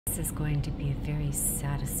This is going to be a very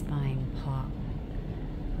satisfying pop.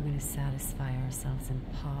 We're going to satisfy ourselves and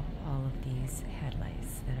pop all of these head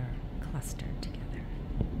lice that are clustered together.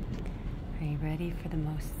 Are you ready for the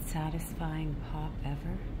most satisfying pop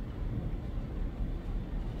ever?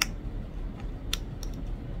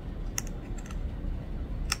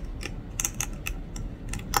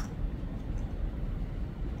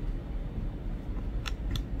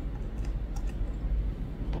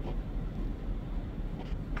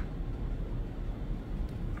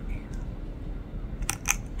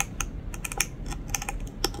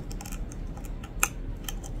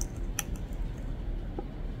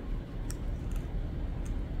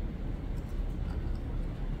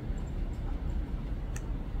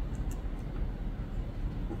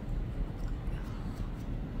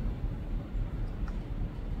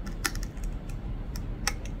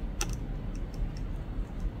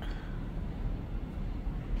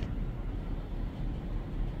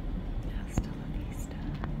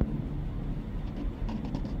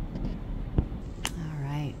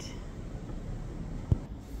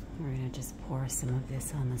 Just pour some of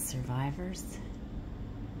this on the survivors.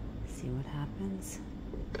 See what happens.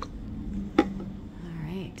 All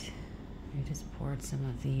right, we just poured some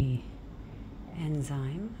of the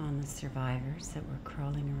enzyme on the survivors that were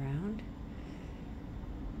crawling around.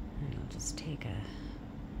 And it'll just take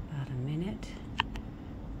about a minute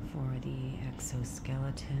for the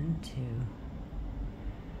exoskeleton to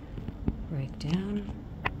break down.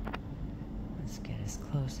 Let's get as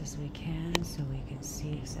close as we can so we can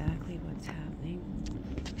see exactly what's happening.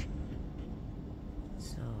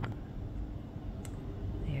 So,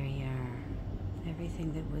 there you are.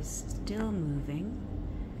 Everything that was still moving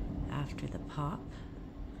after the pop,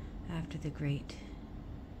 after the great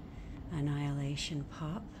annihilation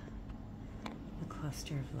pop, the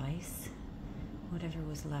cluster of lice, whatever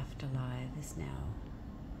was left alive is now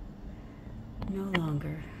no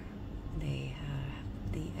longer.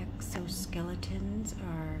 The exoskeletons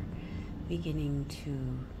are beginning to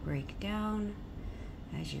break down.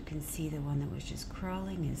 As you can see, the one that was just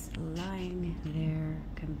crawling is lying there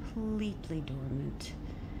completely dormant,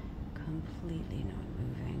 completely not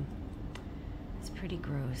moving. It's pretty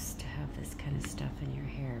gross to have this kind of stuff in your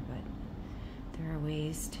hair, but there are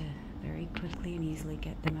ways to very quickly and easily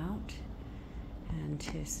get them out and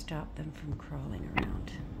to stop them from crawling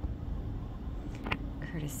around,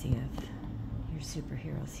 courtesy of your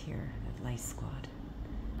superheroes here at Lice Squad.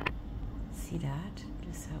 See that?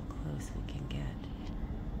 Just how close we can get.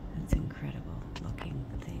 That's an incredible looking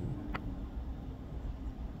thing.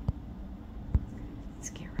 Let's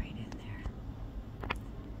get right in there.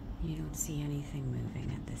 You don't see anything moving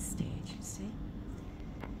at this stage, you see?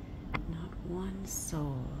 Not one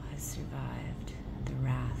soul has survived the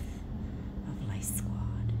wrath of Lice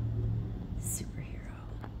Squad. Super